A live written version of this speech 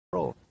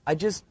world.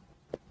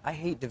 I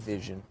hate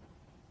division.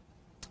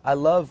 I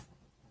love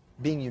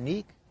being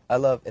unique. I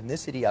love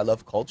ethnicity. I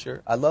love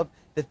culture. I love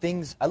the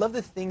things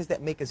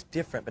that make us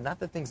different, but not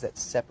the things that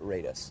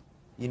separate us.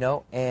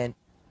 And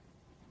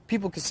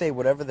people can say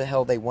whatever the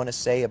hell they want to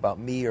say about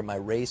me or my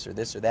race or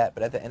this or that,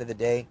 but at the end of the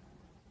day,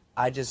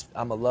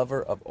 I'm a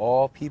lover of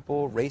all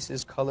people,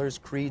 races, colors,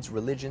 creeds,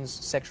 religions,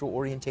 sexual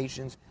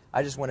orientations.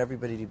 I just want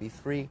everybody to be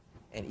free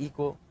and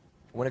equal.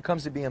 When it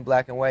comes to being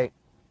black and white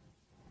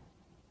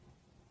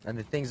and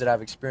the things that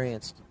I've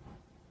experienced,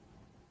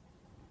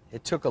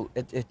 it took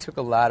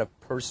a lot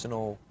of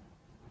personal.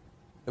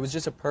 It was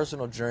just a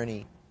personal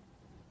journey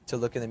to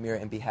look in the mirror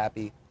and be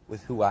happy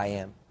with who I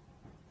am.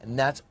 And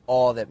that's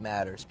all that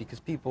matters, because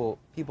people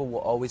will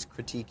always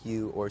critique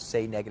you or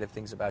say negative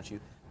things about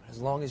you. But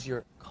as long as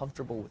you're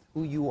comfortable with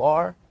who you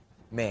are,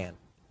 man,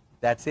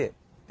 that's it.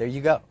 There you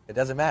go. It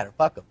doesn't matter.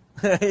 Fuck them.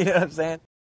 You know what I'm saying?